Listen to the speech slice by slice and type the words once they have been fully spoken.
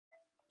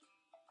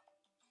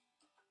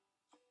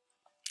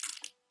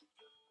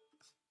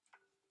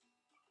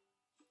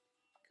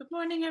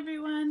Morning,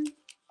 everyone.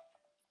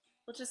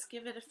 We'll just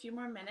give it a few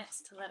more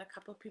minutes to let a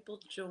couple people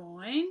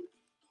join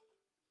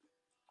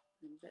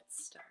and get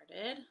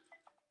started.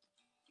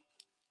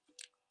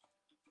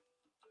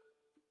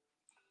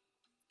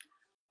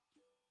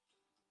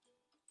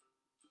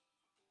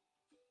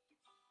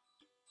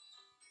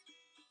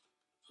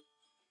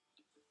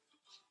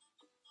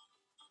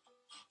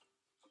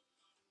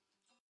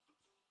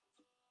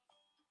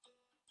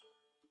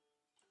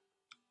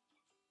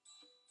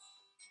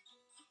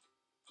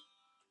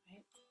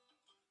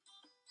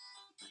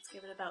 Let's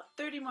give it about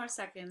 30 more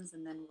seconds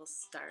and then we'll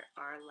start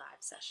our live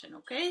session,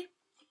 okay?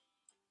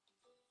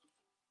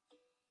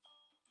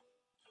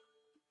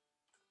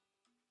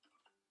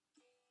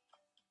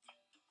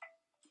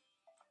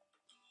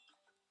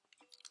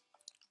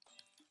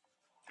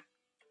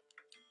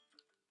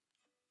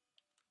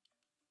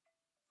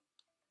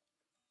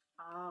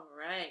 All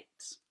right.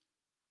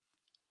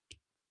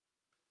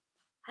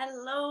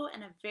 Hello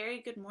and a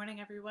very good morning,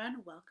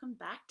 everyone. Welcome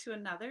back to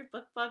another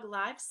BookBug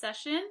Live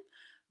Session.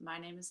 My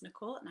name is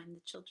Nicole and I'm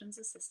the Children's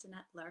Assistant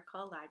at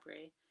Larkhall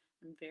Library.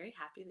 I'm very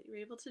happy that you're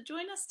able to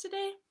join us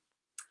today.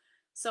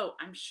 So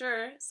I'm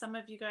sure some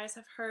of you guys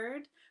have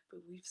heard, but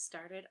we've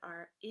started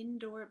our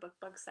indoor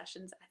BookBug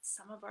sessions at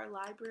some of our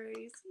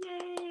libraries.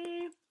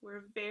 Yay!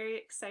 We're very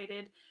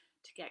excited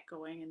to get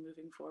going and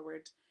moving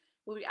forward.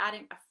 We'll be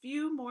adding a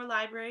few more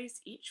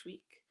libraries each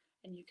week,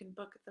 and you can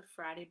book the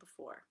Friday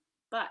before.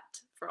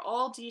 But for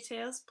all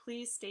details,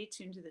 please stay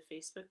tuned to the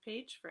Facebook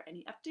page for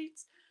any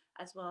updates,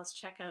 as well as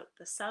check out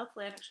the South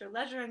Lanarkshire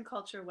Leisure and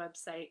Culture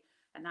website,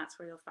 and that's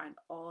where you'll find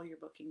all your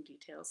booking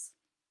details.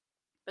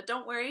 But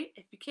don't worry,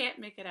 if you can't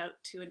make it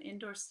out to an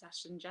indoor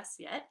session just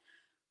yet,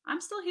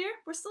 I'm still here.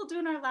 We're still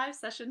doing our live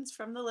sessions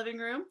from the living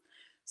room,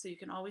 so you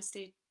can always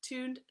stay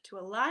tuned to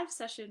a live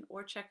session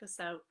or check us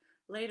out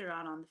later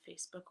on the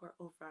Facebook or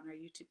over on our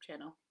YouTube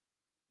channel.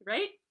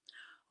 Right?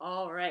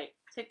 All right,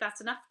 I think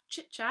that's enough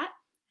chit chat,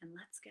 and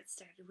let's get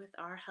started with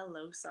our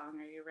hello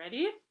song. Are you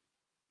ready?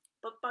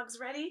 BookBug's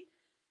ready?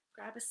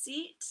 Grab a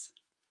seat,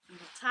 and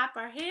we'll tap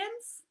our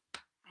hands,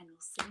 and we'll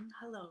sing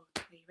hello.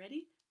 Are you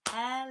ready?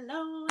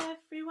 Hello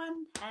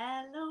everyone,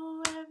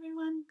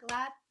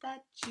 glad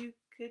that you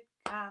could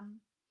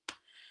come.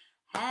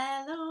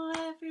 Hello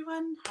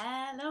everyone,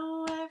 glad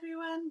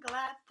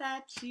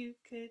that you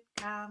could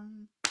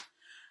come.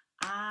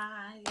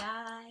 I'm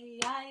glad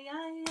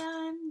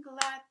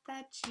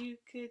that you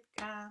could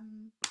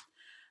come.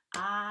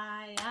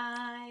 I'm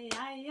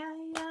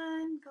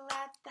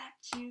glad that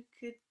you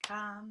could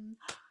come.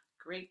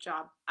 Great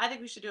job. I think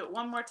we should do it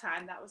one more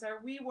time. That was our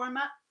wee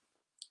warm-up.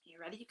 You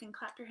ready? You can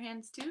clap your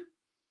hands too.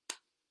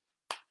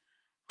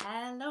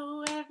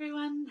 Hello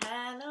everyone,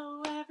 glad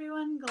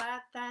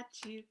that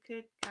you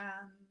could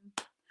come.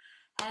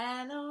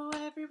 Hello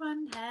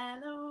everyone,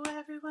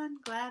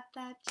 glad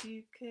that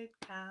you could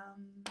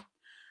come.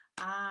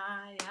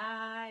 I'm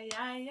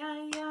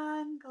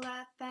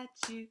glad that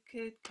you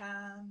could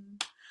come.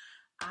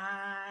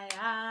 I'm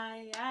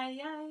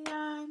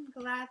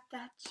glad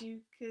that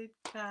you could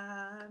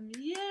come.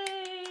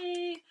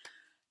 Yay!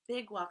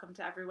 Big welcome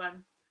to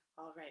everyone.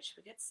 All right, should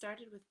we get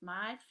started with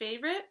my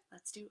favorite?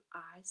 Let's do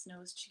eyes,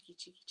 nose, cheeky,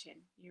 cheeky,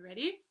 chin. You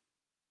ready?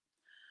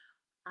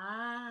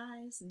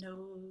 Eyes,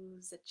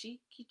 nose, a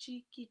cheeky,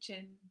 cheeky,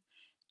 chin.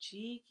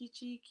 Cheeky,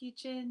 cheeky,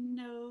 chin,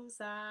 nose,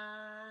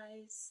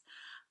 eyes.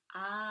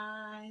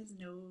 Eyes,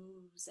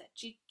 nose, a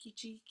cheeky,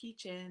 cheeky,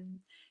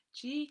 chin.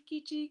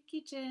 Cheeky,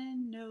 cheeky,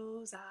 chin,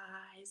 nose,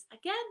 eyes.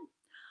 Again.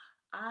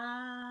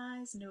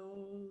 Eyes,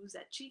 nose,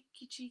 a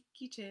cheeky,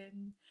 cheeky,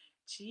 chin.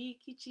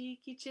 Cheeky,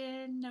 cheeky,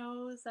 chin,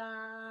 nose,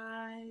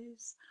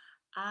 eyes.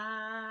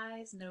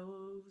 Eyes,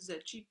 nose, a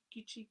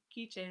cheeky,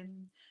 cheeky,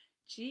 chin.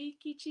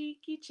 Cheeky,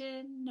 cheeky,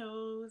 chin,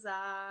 nose,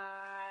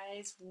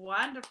 eyes.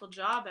 Wonderful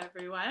job,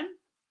 everyone.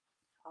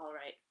 All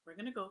right, we're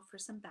going to go for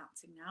some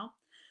bouncing now.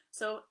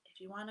 So if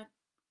you want to,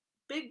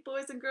 big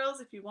boys and girls,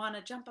 if you want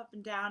to jump up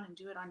and down and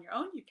do it on your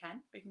own, you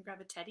can. Or you can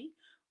grab a teddy,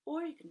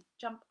 or you can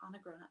jump on a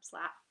grown-up's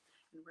lap.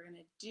 And we're going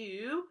to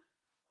do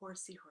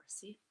horsey,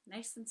 horsey,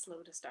 nice and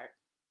slow to start.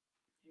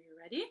 Are you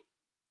ready?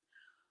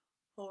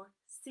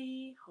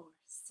 Horsey,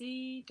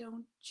 horsey,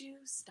 don't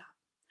you stop.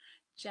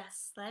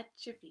 Just let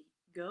your feet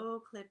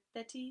go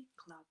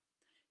clippity-clop.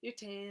 Your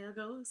tail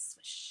goes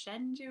swish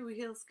and your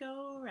wheels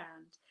go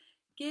round.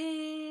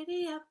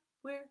 Giddy up,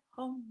 we're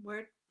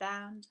homeward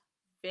bound.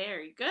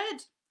 Very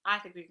good. I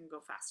think we can go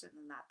faster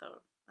than that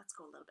though. Let's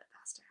go a little bit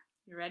faster.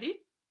 You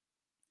ready?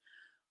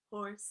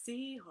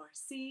 Horsey,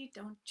 horsey,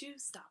 don't you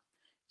stop.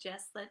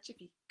 Just let your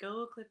feet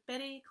go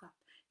clippity-clop.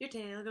 Your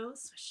tail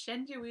goes swish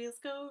and your wheels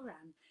go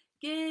round.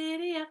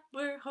 Giddy up,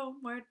 we're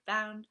homeward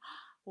bound.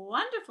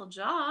 Wonderful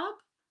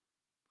job.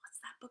 What's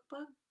that,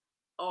 BookBug?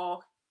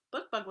 Oh,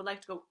 BookBug would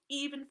like to go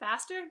even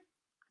faster.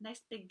 A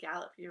nice big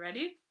gallop. You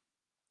ready?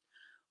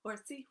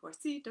 Horsey,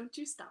 horsey, don't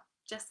you stop.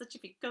 Just let your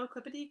feet go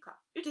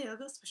clippity-clop. Your tail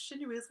goes swish and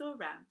your wheels go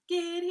round.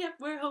 Giddy up,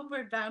 we're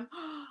homeward bound.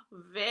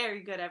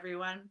 Very good,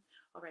 everyone.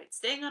 All right,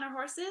 staying on our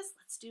horses,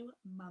 let's do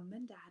Mom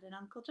and Dad and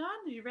Uncle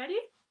John. Are you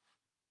ready?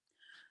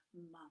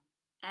 Mom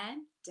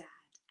and Dad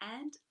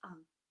and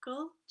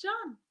Uncle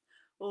John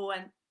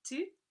went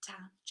to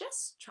town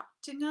just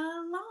trotting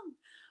along.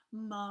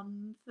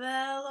 Mum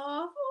fell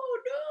off, oh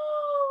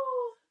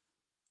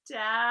no!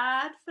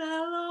 Dad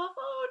fell off,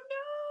 oh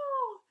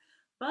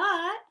no!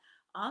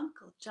 But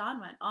Uncle John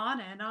went on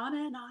and on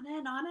and on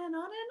and on and on and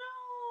on.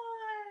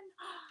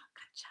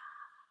 Gotcha.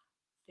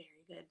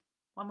 Very good.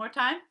 One more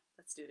time.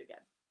 Let's do it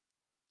again.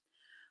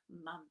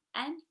 Mum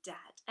and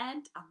Dad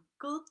and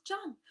Uncle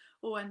John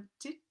went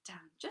to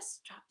town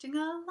just trotting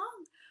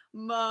along.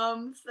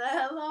 Mum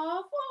fell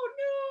off, oh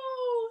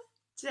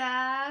no!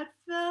 Dad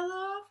fell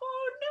off,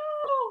 oh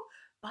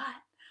no!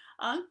 But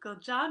Uncle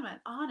John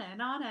went on and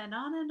on and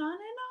on and on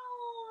and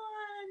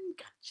on.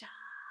 Gotcha!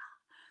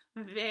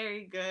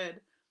 Very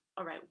good.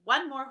 All right,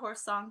 one more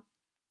horse song.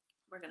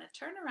 We're going to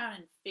turn around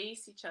and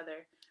face each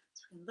other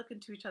so we can look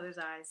into each other's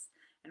eyes.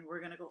 And we're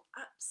going to go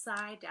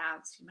upside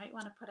down. So you might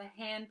want to put a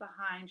hand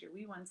behind your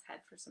wee one's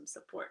head for some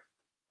support.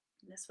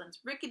 And this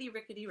one's Rickety,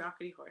 Rickety,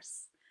 Rockety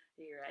Horse.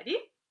 Are you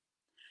ready?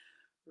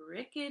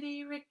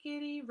 Rickety,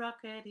 rickety,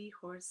 rockety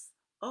horse,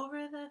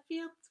 over the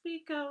fields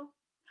we go.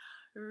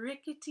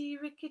 Rickety,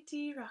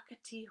 rickety,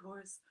 rockety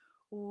horse,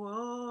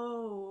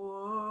 whoa,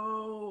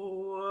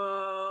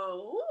 whoa,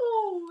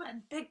 whoa.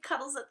 And big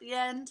cuddles at the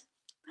end.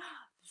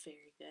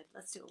 Very good.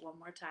 Let's do it one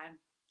more time.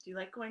 Do you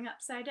like going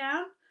upside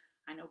down?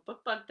 I know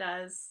BookBug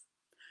does.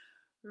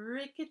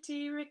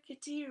 Rickety,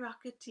 rickety,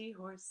 rockety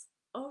horse,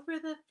 over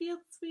the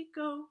fields we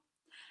go.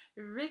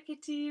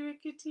 Rickety,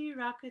 rickety,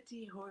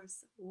 rockety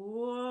horse,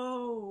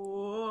 whoa,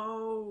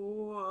 whoa,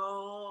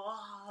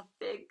 whoa.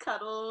 Big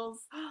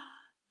cuddles.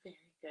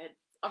 Very good.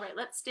 All right,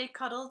 let's stay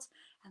cuddled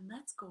and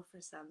let's go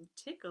for some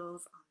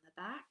tickles on the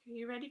back. Are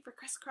you ready for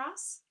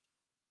crisscross?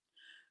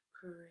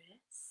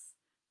 Criss,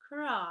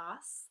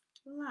 cross,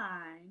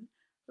 line,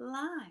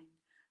 line.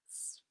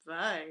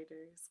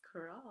 Spiders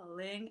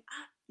crawling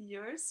up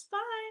your spine.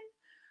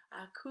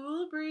 A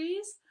cool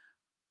breeze,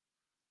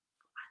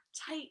 a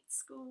tight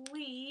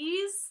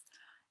squeeze.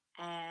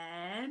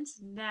 And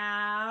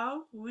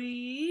now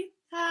we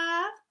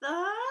have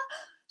the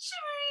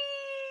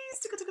shiveries.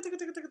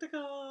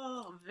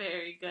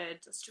 Very good.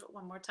 Let's do it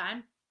one more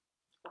time.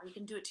 Or you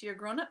can do it to your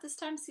grown-up this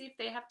time. See if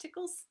they have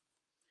tickles.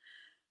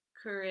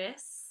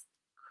 Criss,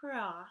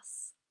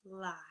 cross,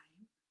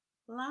 line,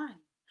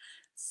 line.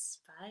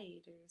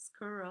 Spiders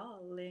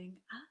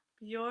crawling up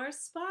your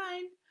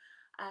spine.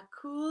 A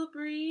cool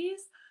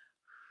breeze,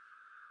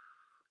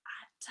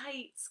 a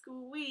tight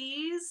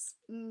squeeze.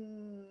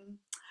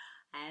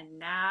 And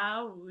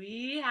now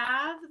we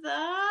have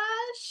the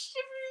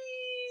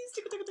shiveries.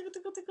 Tickle, tickle, tickle,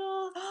 tickle,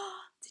 tickle.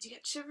 Did you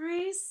get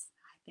shiveries?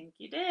 I think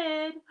you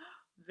did.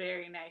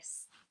 Very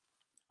nice.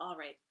 All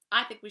right.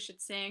 I think we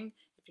should sing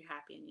if you're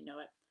happy and you know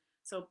it.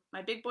 So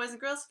my big boys and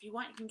girls, if you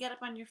want, you can get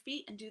up on your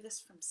feet and do this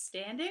from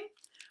standing.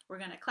 We're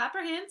going to clap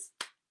our hands.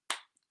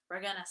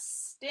 We're going to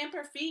stamp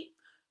our feet.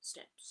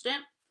 Stamp,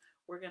 stamp.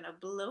 We're going to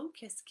blow,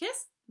 kiss,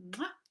 kiss.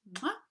 Mwah,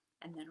 mwah.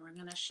 And then we're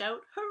going to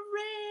shout,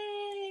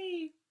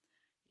 hooray. You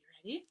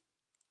ready?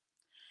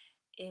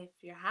 If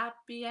you're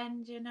happy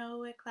and you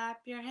know it,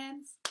 clap your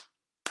hands.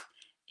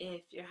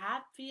 If you're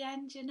happy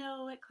and you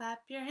know it,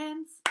 clap your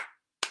hands.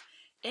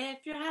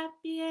 If you're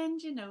happy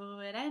and you know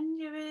it and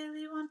you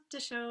really want to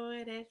show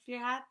it, if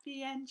you're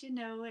happy and you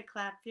know it,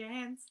 clap your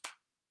hands.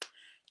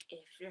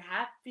 If you're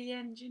happy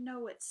and you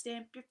know it,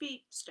 stamp your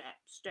feet, stamp,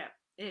 stamp.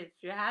 If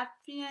you're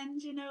happy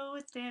and you know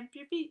it, stamp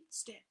your feet,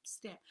 stamp,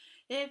 stamp.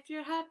 If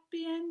you're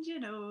happy and you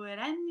know it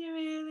and you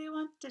really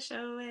want to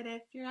show it,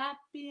 if you're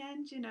happy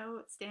and you know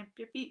it, stamp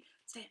your feet,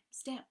 stamp,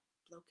 stamp.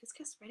 Blow, kiss,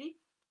 kiss. Ready?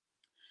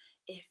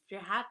 If you're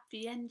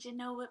happy and you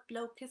know it,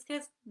 blow, kiss,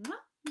 kiss.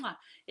 Mwah, mwah.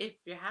 If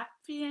you're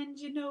happy and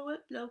you know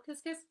it, blow,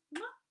 kiss, kiss.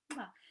 Mwah,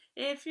 mwah.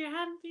 If you're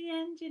happy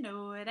and you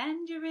know it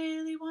and you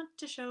really want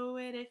to show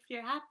it, if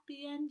you're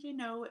happy and you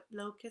know it,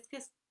 blow, kiss,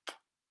 kiss.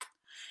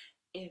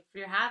 If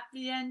you're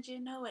happy and you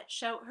know it,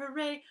 shout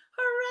hooray,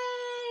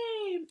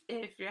 hooray.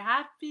 If you're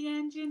happy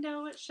and you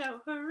know it,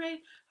 shout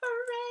hooray,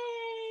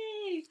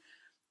 hooray.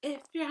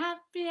 If you're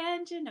happy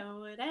and you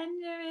know it and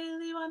you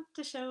really want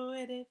to show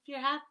it, if you're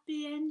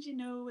happy and you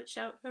know it,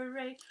 shout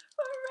hooray,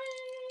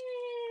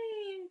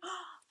 hooray.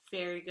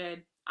 Very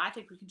good. I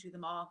think we can do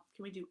them all.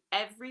 Can we do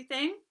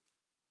everything?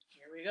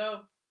 Here we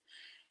go.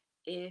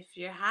 If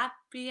you're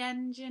happy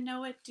and you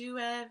know it, do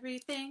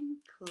everything.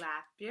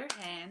 Clap your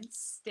hands,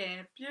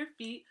 stamp your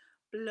feet,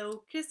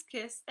 blow, kiss,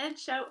 kiss, and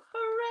shout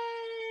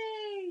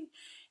hooray.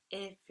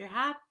 If you're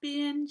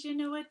happy and you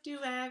know it, do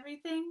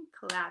everything.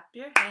 Clap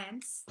your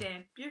hands,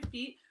 stamp your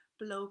feet,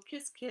 blow,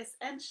 kiss, kiss,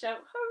 and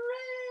shout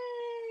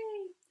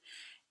hooray.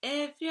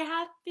 If you're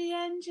happy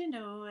and you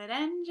know it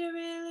and you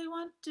really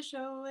want to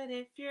show it,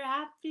 if you're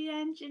happy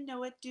and you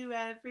know it, do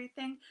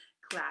everything.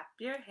 Clap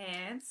your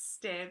hands,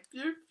 stamp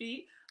your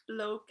feet,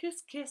 blow,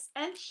 kiss, kiss,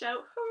 and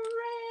shout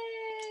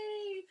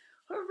hooray.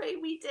 Hooray,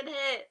 we did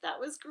it. That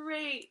was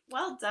great.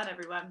 Well done,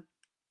 everyone.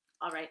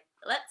 All right,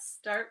 let's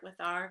start with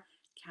our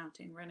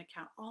counting. We're going to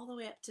count all the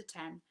way up to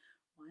 10.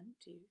 1,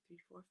 2, 3,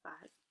 4, 5,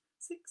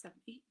 6, 7,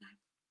 8, 9,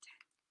 10.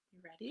 You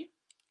ready?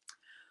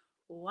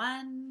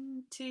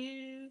 1,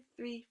 2,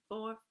 3,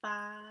 4,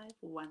 5.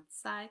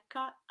 Once I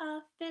caught a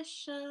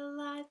fish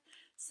alive.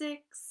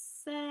 6,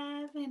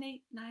 7,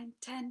 8, 9,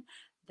 10.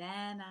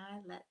 Then I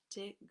let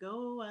it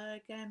go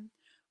again.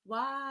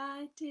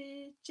 Why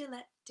did you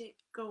let it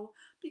go?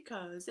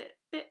 Because it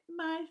bit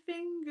my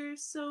finger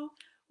so.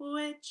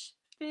 Which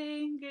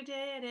finger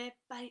did it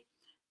bite?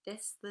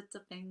 This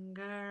little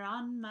finger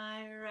on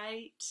my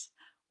right.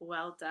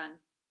 Well done.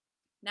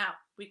 Now,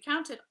 we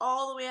counted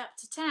all the way up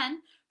to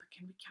 10, but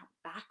can we count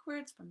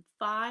backwards from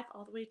 5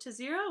 all the way to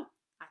 0?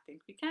 I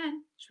think we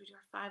can. Should we do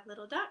our 5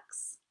 little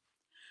ducks?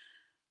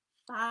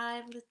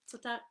 5 little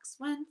ducks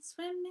went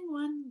swimming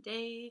one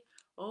day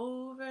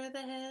over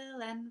the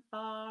hill and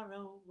far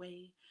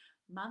away.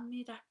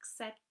 Mummy duck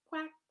said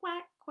quack,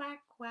 quack,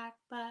 quack, quack,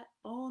 but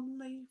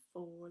only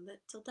 4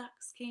 little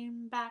ducks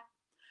came back.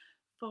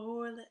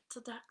 4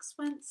 little ducks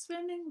went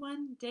swimming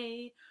one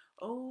day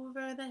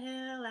over the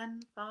hill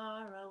and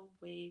far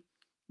away.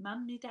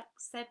 Mummy duck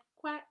said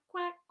quack,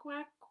 quack,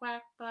 quack,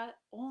 quack, but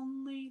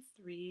only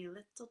 3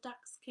 little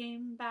ducks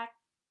came back.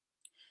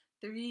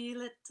 3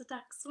 little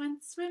ducks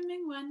went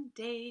swimming one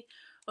day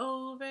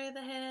over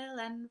the hill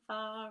and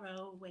far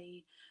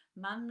away.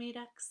 Mummy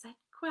duck said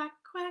quack,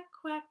 quack,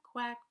 quack,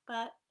 quack,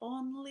 but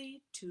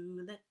only 2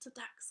 little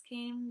ducks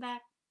came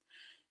back.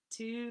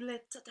 2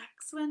 little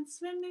ducks went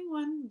swimming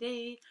one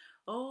day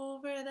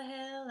over the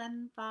hill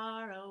and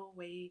far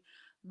away.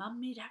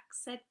 Mummy duck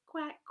said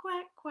quack,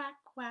 quack, quack,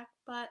 quack,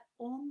 but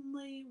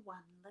only 1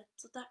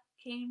 little duck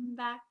came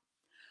back.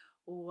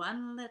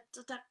 1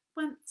 little duck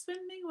went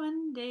swimming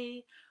one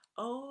day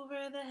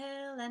over the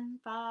hill and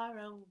far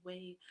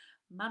away.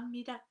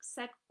 Mummy duck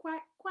said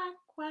quack, quack,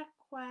 quack,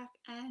 quack,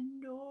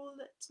 and all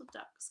little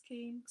ducks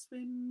came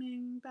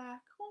swimming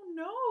back. Oh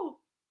no!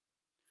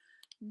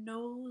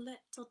 No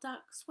little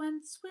ducks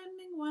went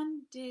swimming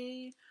one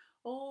day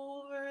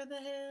over the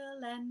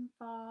hill and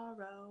far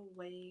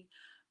away.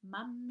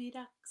 Mummy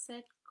duck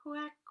said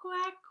quack,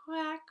 quack,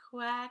 quack,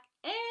 quack,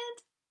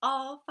 and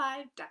all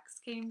 5 ducks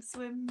came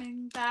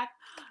swimming back.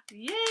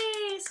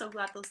 Yay! So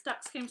glad those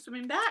ducks came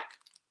swimming back.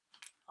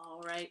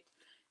 All right,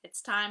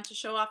 it's time to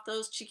show off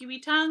those cheeky wee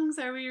tongues.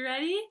 Are we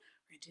ready?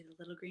 We're going to do the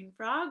little green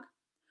frog.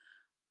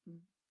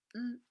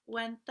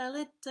 Went the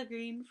little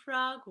green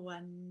frog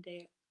one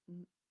day.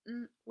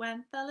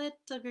 Went the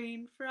little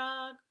green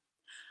frog.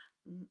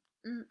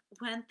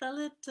 Went the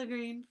little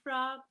green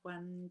frog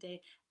one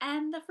day,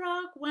 and the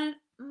frog went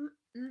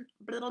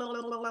blah, blah,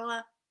 blah, blah,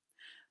 blah.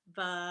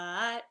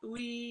 But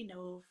we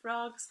know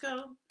frogs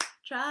go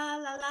tra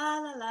la la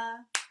la la,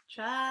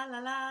 tra la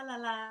la la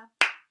la,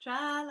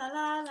 tra la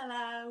la la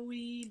la.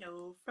 We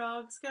know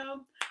frogs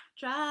go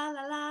tra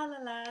la la la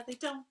la. They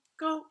don't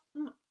go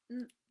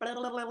blah,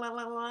 blah, blah,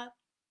 blah, blah.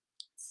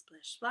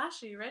 Splish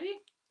splash, are you ready?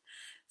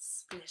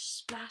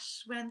 Splish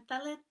splash went the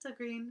little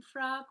green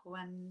frog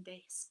one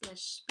day.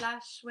 Splish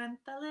splash went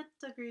the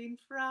little green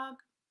frog.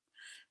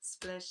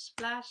 Splish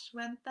splash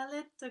went the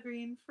little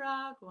green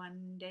frog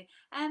one day,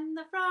 and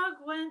the frog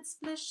went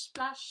splish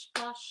splash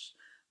splosh.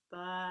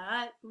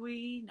 But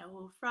we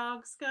know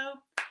frogs go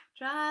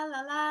tra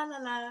la la la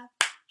la,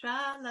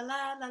 tra la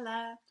la la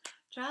la,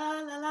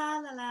 tra la la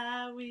la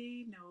la.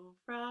 We know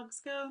frogs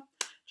go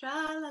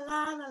tra la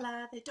la la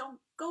la. They don't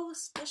go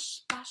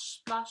splish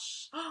splash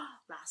splosh.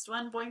 Last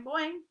one, boing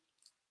boing.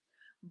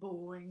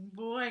 Boing,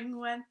 boing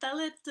went the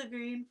little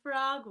green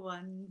frog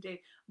one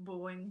day.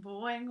 Boing,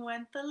 boing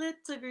went the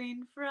little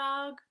green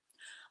frog.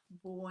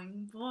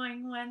 Boing,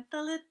 boing went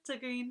the little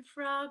green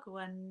frog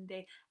one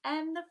day,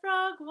 and the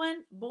frog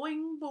went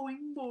boing,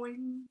 boing,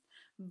 boing.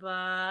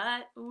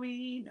 But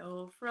we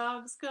know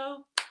frogs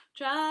go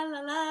tra la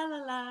la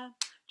la la,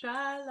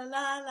 tra la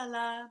la la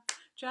la,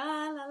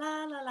 tra la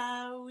la la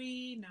la.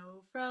 We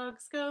know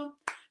frogs go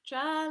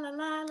tra la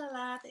la la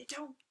la. They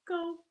don't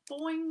go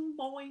boing,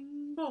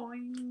 boing,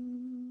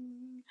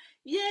 boing.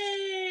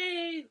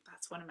 Yay!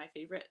 That's one of my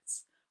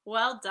favorites.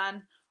 Well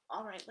done.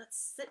 All right,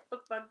 let's sit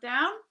BookBug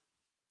down.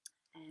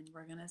 And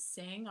we're gonna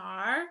sing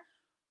our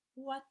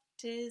What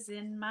is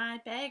in my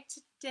bag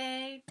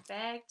today?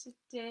 Bag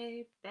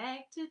today,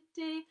 bag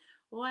today.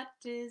 What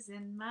is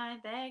in my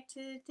bag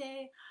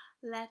today?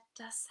 Let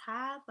us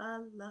have a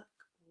look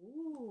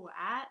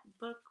at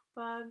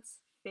BookBug's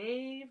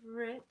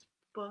favorite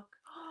book.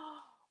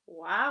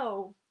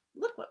 Wow,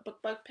 look what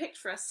BookBug picked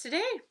for us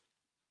today.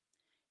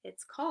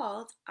 It's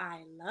called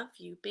I Love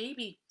You,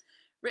 Baby,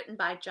 written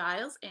by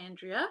Giles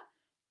Andrea,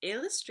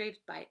 illustrated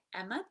by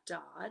Emma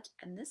Dodd,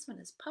 and this one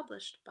is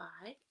published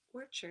by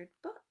Orchard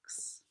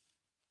Books.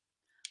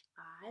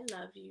 I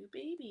Love You,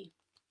 Baby.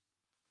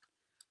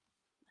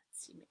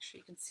 Let's see, make sure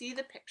you can see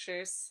the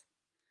pictures.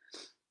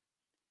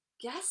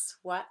 Guess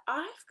what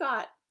I've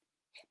got?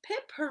 Hip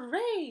hip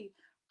hooray!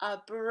 A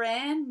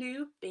brand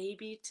new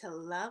baby to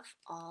love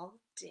all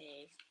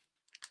day.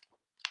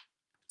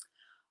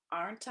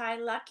 Aren't I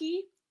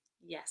lucky?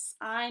 Yes,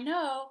 I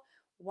know.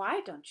 Why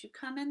don't you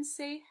come and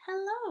say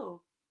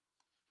hello?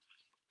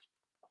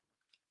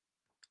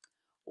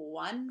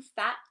 One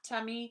fat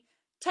tummy,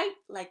 tight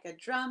like a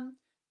drum.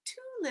 2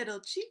 little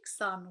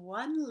cheeks on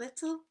one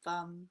little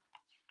bum.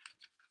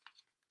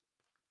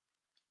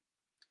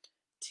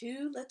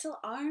 2 little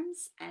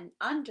arms and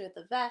under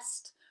the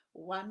vest,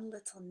 1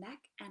 little neck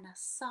and a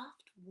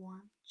soft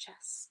warm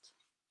chest.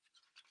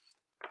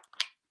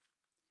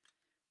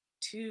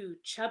 2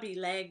 chubby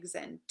legs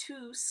and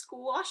 2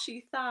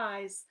 squashy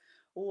thighs,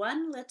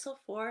 1 little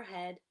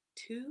forehead,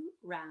 2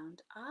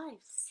 round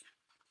eyes.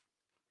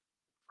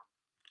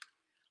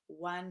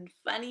 1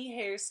 funny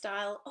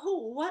hairstyle,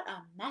 oh what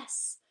a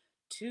mess,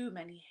 too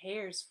many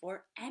hairs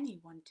for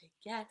anyone to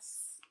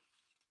guess.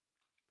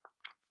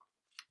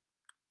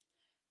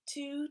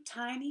 2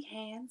 tiny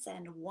hands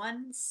and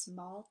 1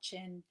 small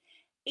chin,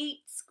 8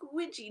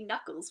 squidgy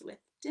knuckles with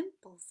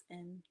dimples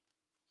in.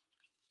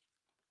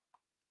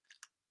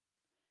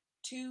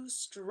 2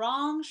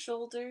 strong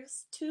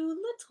shoulders, 2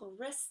 little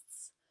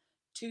wrists,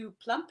 2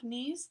 plump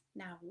knees,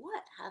 now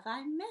what have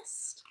I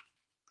missed?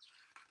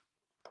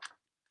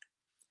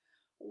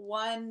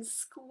 1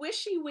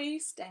 squishy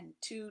waist and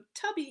 2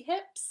 tubby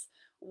hips,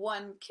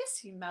 1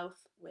 kissy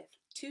mouth with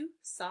 2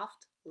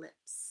 soft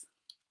lips.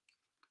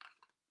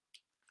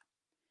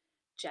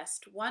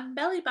 Just 1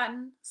 belly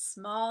button,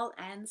 small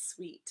and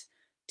sweet,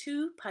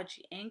 2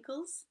 pudgy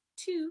ankles,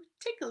 2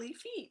 tickly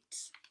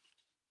feet.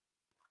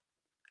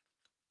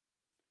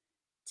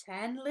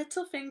 10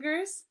 little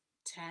fingers,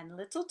 10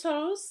 little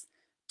toes,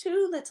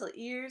 2 little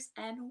ears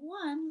and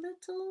 1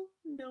 little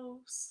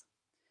nose.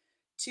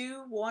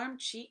 2 warm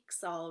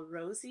cheeks all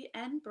rosy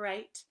and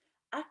bright,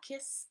 a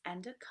kiss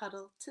and a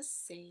cuddle to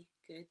say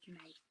good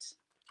night.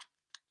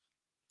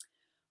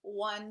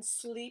 1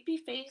 sleepy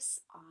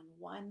face on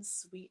 1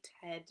 sweet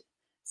head.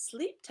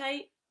 Sleep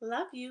tight,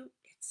 love you,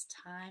 it's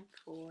time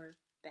for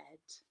bed.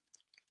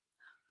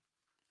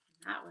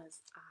 That was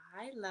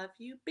I Love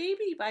You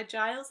Baby by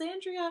Giles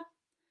Andrea.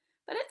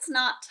 But it's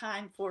not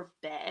time for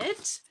bed.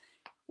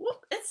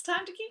 Whoop, it's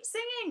time to keep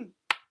singing.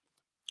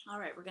 All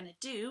right, we're gonna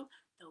do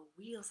the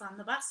wheels on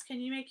the bus.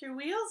 Can you make your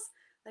wheels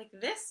like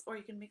this, or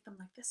you can make them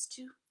like this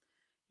too?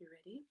 You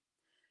ready?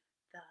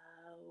 The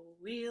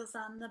wheels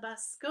on the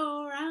bus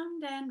go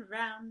round and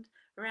round,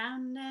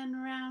 round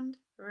and round,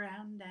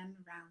 round and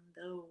round.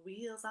 The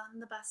wheels on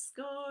the bus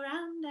go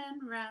round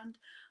and round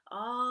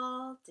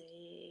all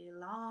day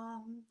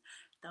long.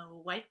 The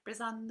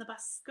wipers on the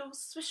bus go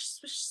swish,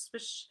 swish,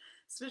 swish,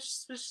 swish,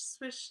 swish,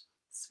 swish,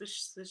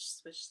 swish, swish,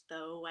 swish.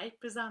 The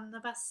wipers on the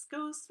bus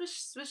go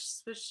swish, swish,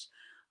 swish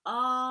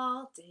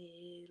all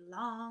day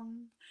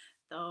long.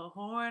 The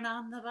horn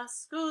on the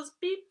bus goes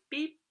beep,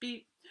 beep,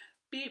 beep,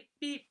 beep,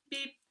 beep,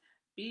 beep,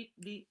 beep,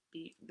 beep,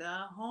 beep.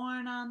 The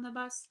horn on the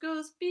bus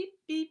goes beep,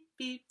 beep,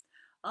 beep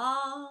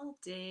all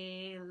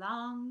day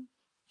long.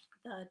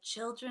 The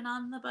children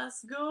on the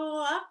bus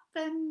go up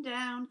and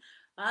down,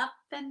 up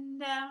and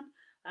down,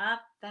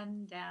 up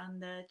and down.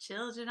 The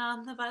children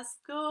on the bus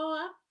go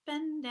up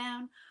and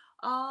down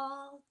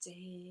all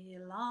day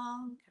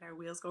long. Can our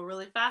wheels go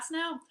really fast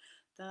now?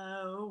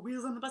 The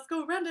wheels on the bus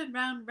go round and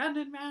round, round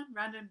and round,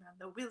 round and round.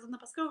 The wheels on the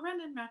bus go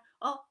round and round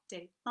all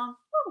day long.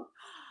 Woo!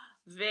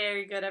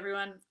 Very good,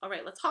 everyone. All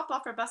right, let's hop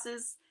off our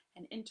buses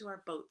and into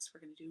our boats.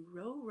 We're going to do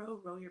row, row,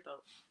 row your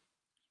boat.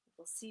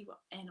 We'll see what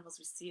animals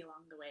we see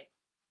along the way.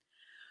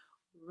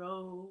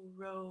 Row,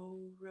 row,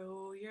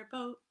 row your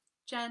boat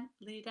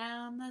gently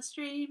down the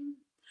stream.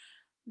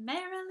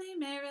 Merrily,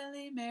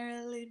 merrily,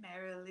 merrily,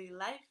 merrily,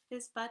 life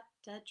is but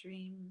a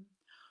dream.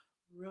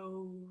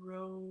 Row,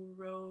 row,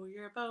 row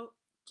your boat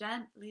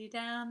gently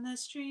down the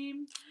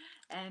stream.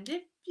 And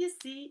if you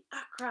see a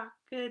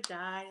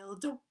crocodile,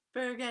 don't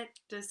forget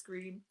to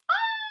scream.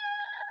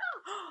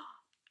 Ah!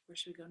 Where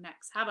should we go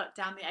next? How about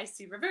down the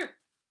icy river?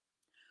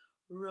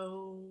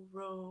 Row,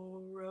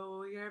 row,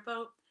 row your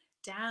boat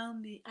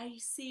down the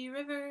icy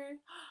river.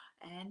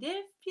 And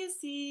if you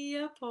see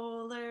a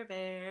polar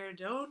bear,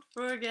 don't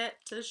forget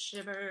to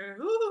shiver.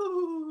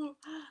 Ooh!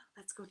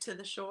 Let's go to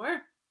the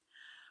shore.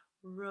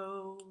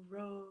 Row,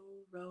 row,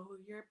 row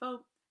your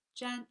boat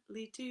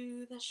gently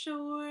to the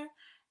shore.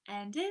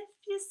 And if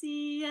you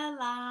see a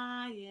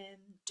lion,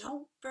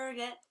 don't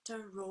forget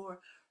to roar.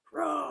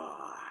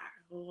 Roar!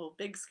 Oh,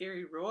 big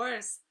scary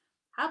roars.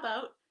 How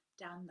about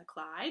down the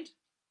Clyde?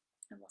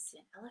 And we'll see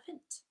an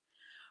elephant.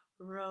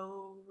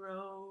 Row,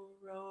 row,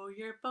 row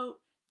your boat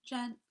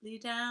gently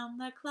down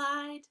the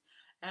Clyde.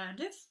 And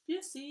if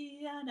you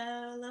see an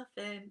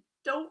elephant,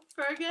 don't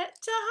forget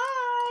to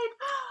hide.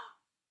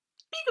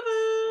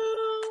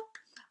 Peekaboo!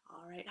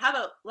 All right, how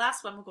about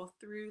last one? We'll go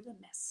through the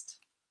mist.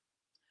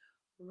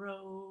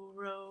 Row,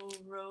 row,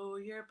 row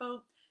your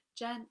boat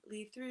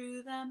gently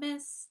through the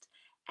mist.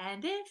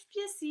 And if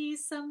you see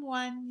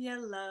someone you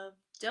love,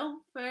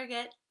 don't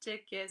forget to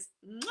kiss.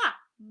 Mwah!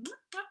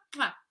 Mwah,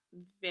 mwah.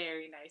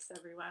 Very nice,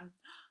 everyone.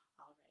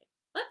 All right,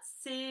 let's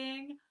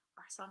sing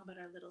our song about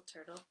our little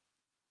turtle.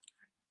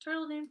 Our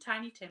turtle named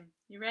Tiny Tim.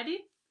 You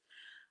ready?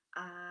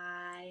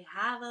 I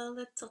have a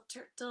little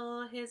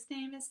turtle, his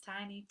name is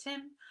Tiny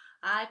Tim.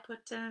 I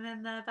put him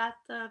in the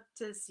bathtub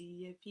to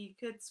see if he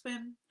could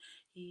swim.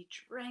 He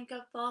drank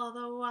up all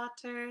the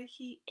water,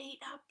 he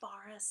ate a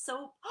bar of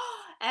soap,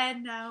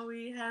 and now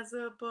he has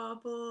a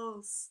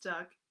bubble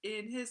stuck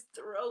in his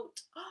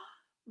throat.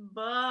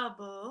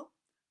 Bubble,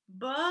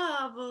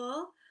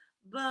 bubble,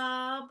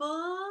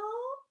 bubble.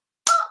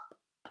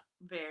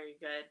 Very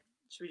good.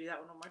 Should we do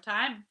that one more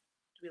time?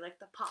 Do we like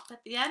the pop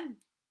at the end?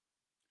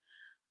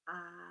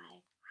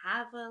 I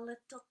have a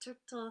little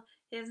turtle,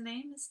 his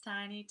name is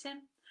Tiny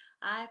Tim.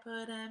 I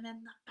put him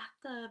in the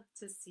bathtub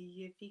to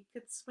see if he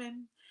could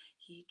swim.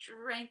 He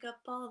drank up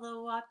all the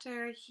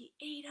water, he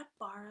ate a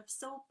bar of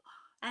soap,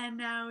 and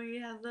now he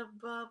has a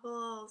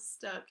bubble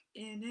stuck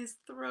in his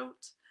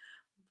throat.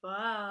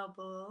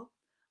 Bubble,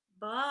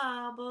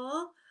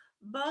 bubble,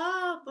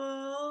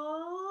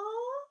 bubble.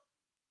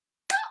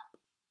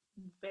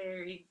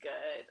 Very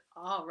good.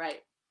 All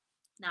right.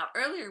 Now,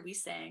 earlier we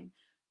sang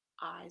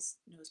eyes,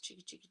 nose,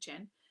 cheeky, cheeky,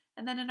 chin.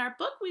 And then in our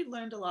book, we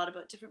learned a lot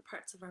about different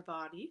parts of our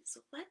body.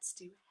 So let's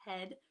do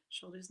head,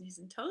 shoulders, knees,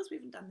 and toes. We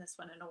haven't done this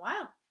one in a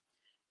while.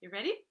 You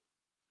ready?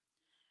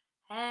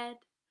 Head,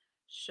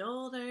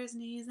 shoulders,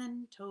 knees,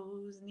 and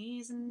toes,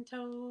 knees and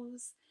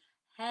toes.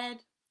 Head,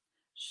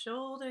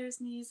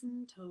 shoulders, knees,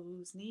 and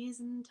toes, knees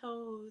and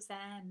toes,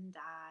 and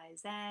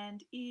eyes,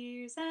 and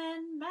ears,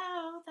 and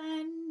mouth,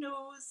 and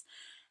nose.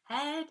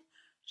 Head,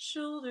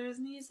 shoulders,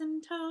 knees,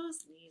 and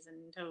toes, knees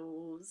and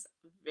toes.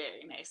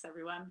 Very nice,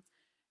 everyone.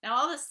 Now,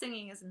 all this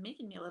singing is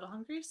making me a little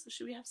hungry, so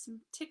should we have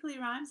some tickly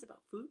rhymes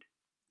about food?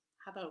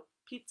 How about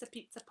pizza,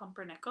 pizza,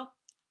 pumpernickel?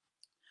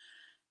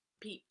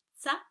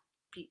 Pizza,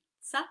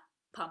 pizza,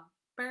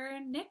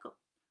 pumpernickel.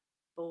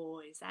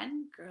 Boys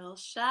and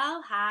girls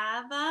shall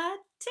have a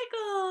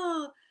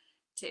tickle.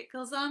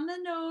 Tickles on the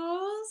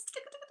nose,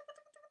 tickle, tickle,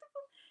 tickle, tickle,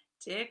 tickle.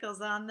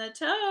 Tickles on the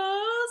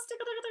toes,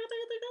 tickle, tickle, tickle,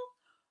 tickle, tickle.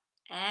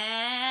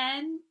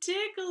 And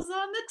tickles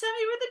on the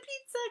tummy where the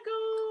pizza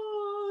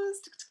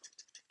goes.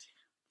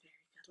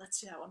 Very good. Let's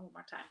do that one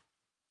more time.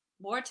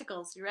 More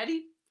tickles. You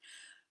ready?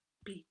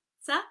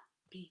 Pizza,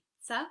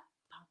 pizza,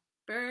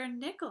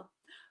 pumpernickel.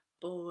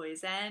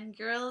 Boys and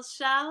girls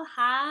shall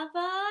have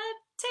a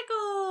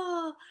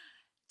tickle.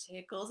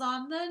 Tickles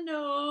on the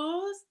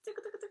nose.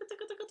 Tickle, tickle, tickle,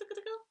 tickle, tickle, tickle,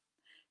 tickle.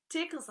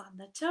 Tickles on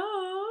the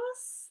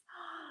toes.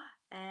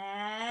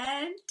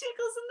 And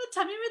tickles in the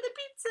tummy where the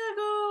pizza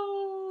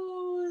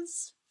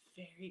goes.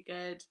 Very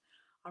good.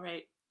 All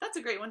right, that's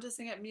a great one to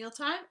sing at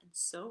mealtime, and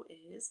so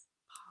is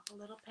Pop a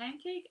Little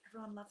Pancake.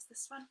 Everyone loves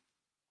this one.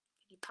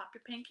 Can you pop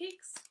your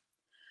pancakes?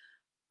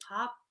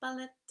 Pop a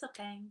little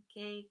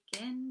pancake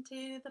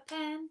into the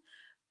pan.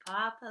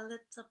 Pop a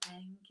little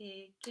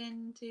pancake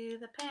into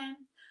the pan.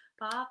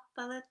 Pop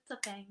a little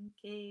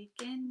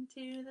pancake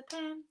into the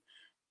pan.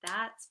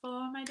 That's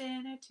for my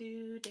dinner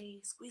today.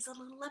 Squeeze a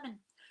little lemon.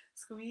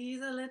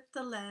 Squeeze a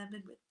little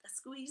lemon with a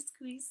squeeze,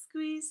 squeeze,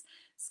 squeeze.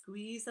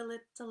 Squeeze a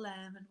little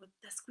lemon with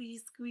a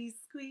squeeze, squeeze,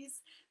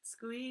 squeeze.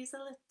 Squeeze a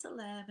little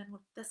lemon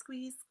with a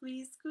squeeze,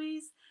 squeeze,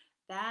 squeeze.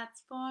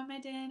 That's for my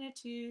dinner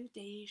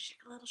today.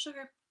 Shake a little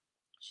sugar.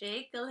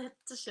 Shake a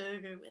little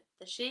sugar with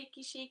the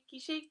shaky, shaky,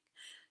 shake.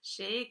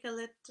 Shake a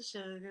little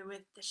sugar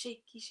with the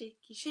shaky,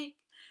 shaky, shake.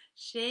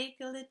 Shake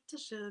a little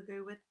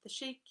sugar with the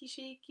shaky,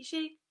 shaky,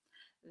 shake.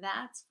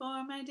 That's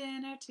for my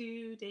dinner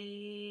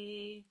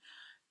today.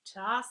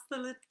 Toss the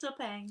little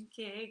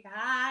pancake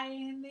high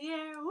in the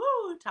air,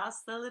 woo!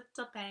 Toss the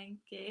little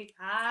pancake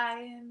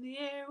high in the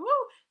air,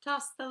 woo!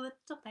 Toss the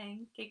little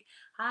pancake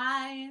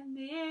high in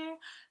the air.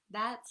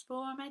 That's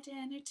for my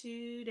dinner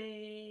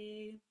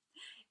today.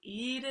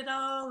 Eat it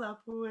all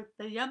up with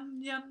the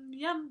yum, yum,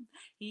 yum.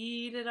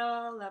 Eat it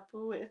all up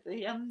with the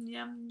yum,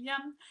 yum,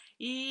 yum.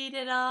 Eat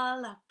it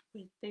all up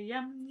with the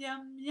yum,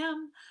 yum,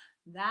 yum.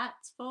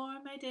 That's for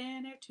my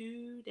dinner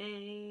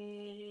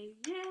today.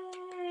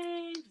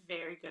 Yay!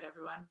 Very good,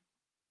 everyone.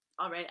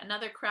 All right,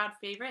 another crowd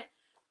favorite.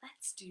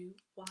 Let's do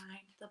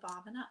wind the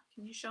bobbin up.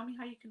 Can you show me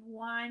how you can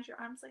wind your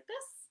arms like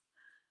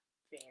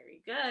this?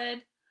 Very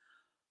good.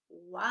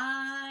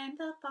 Wind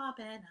the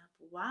bobbin up,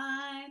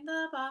 wind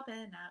the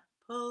bobbin up.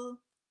 Pull,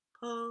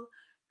 pull,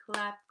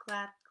 clap,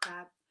 clap,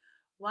 clap.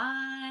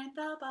 Wind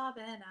the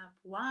bobbin up,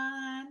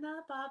 wind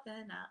the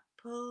bobbin up.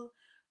 Pull,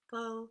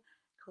 pull,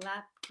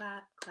 clap,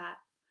 clap, clap.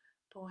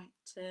 Point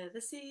to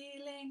the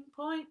ceiling,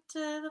 point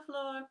to the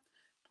floor.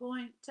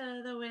 Point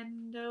to the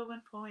window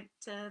and point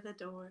to the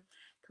door.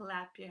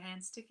 Clap your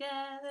hands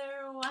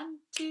together, 1,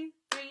 2,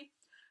 3.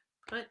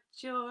 Put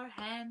your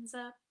hands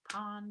up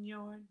on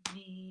your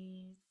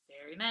knees.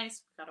 Very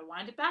nice. We've got to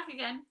wind it back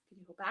again. Can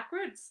you go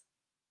backwards?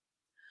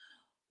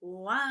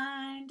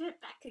 Wind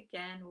it back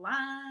again,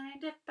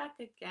 wind it back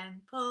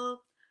again.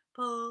 Pull,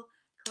 pull,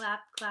 clap,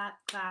 clap,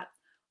 clap.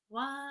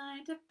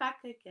 Wind it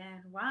back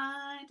again,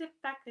 wind it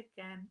back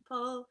again.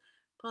 Pull,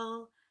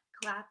 pull,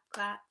 clap,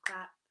 clap,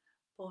 clap.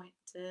 Point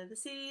to the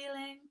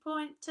ceiling,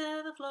 point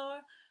to the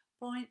floor.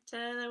 Point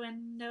to the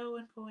window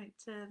and point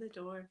to the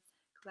door.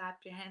 Clap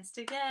your hands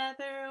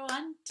together,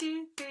 1,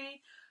 2,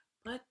 3.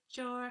 Put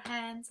your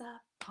hands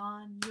up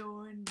on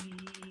your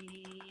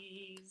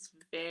knees.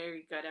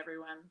 Very good,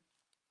 everyone.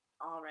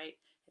 All right,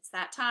 it's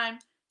that time.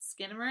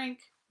 Skin and rink.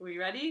 Are we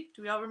ready?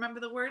 Do we all remember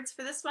the words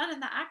for this one and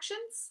the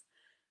actions?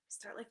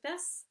 Start like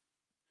this.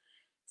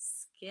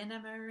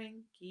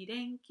 Skinnamarink-y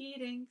dinky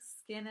dink,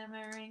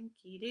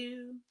 skinnamarink-y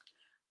doo.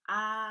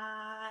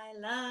 I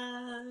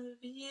love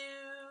you.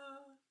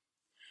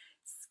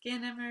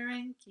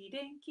 Skinnamarink-y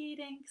dinky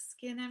dink,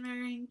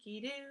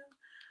 skinnamarink-y doo.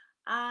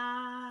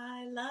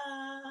 I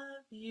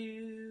love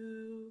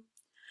you.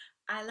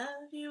 I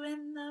love you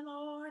in the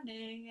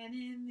morning and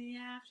in the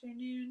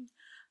afternoon.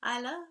 I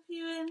love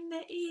you in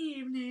the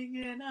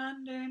evening and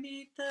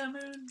underneath the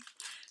moon.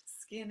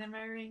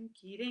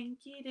 Skinnamarink-y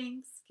dinky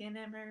dink,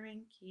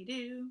 skinnamarink-y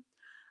doo.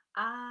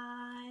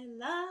 I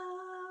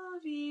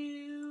love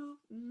you.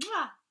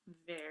 Mwah!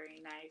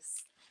 Very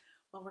nice.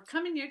 Well, we're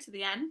coming near to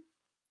the end.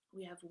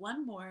 We have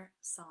one more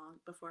song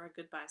before our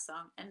goodbye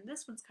song, and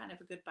this one's kind of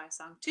a goodbye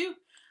song too.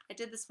 I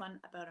did this one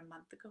about a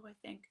month ago, I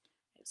think.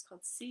 It was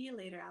called See You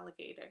Later,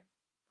 Alligator.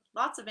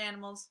 Lots of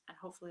animals, and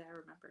hopefully I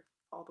remember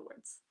all the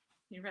words.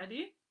 You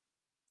ready?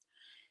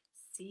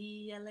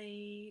 See you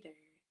later,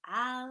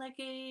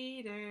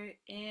 alligator,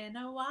 in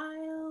a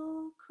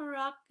while,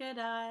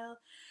 crocodile.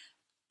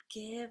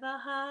 Give a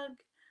hug,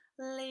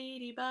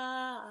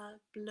 ladybug,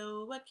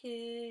 blow a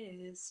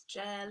kiss,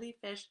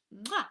 jellyfish.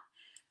 Mwah!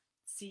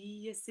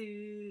 See you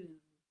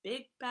soon,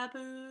 big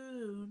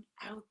baboon,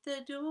 out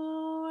the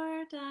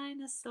door,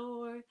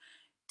 dinosaur,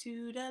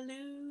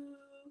 toodaloo,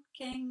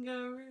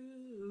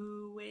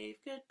 kangaroo, wave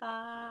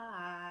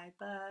goodbye,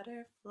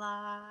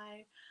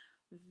 butterfly.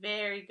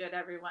 Very good,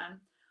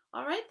 everyone.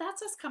 All right,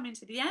 that's us coming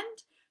to the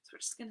end. So we're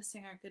just going to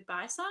sing our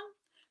goodbye song.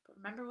 But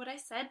remember what I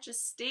said,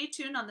 just stay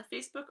tuned on the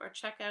Facebook or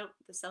check out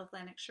the South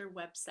Lanarkshire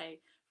website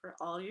for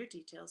all your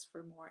details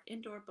for more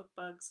indoor book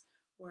bugs,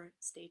 or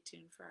stay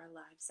tuned for our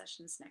live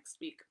sessions next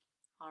week.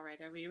 All right,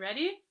 are we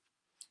ready?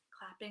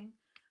 Clapping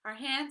our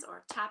hands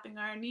or tapping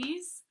our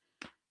knees.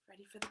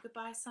 Ready for the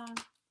goodbye song?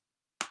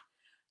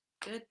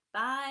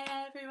 Goodbye,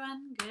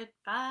 everyone.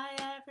 Goodbye,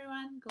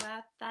 everyone.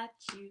 Glad that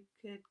you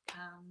could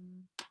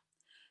come.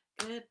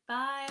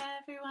 Goodbye,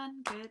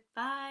 everyone.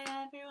 Goodbye,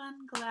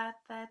 everyone. Glad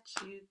that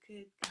you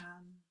could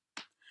come.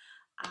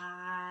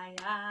 I'm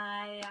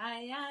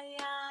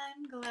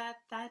glad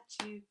that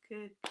you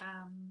could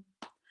come.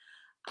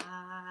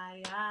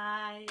 I'm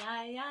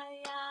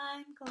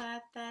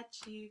glad that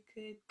you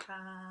could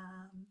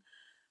come.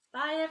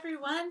 Bye,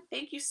 everyone.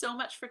 Thank you so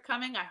much for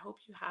coming. I hope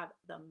you have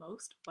the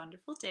most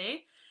wonderful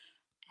day,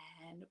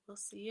 and we'll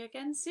see you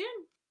again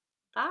soon.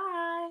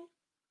 Bye.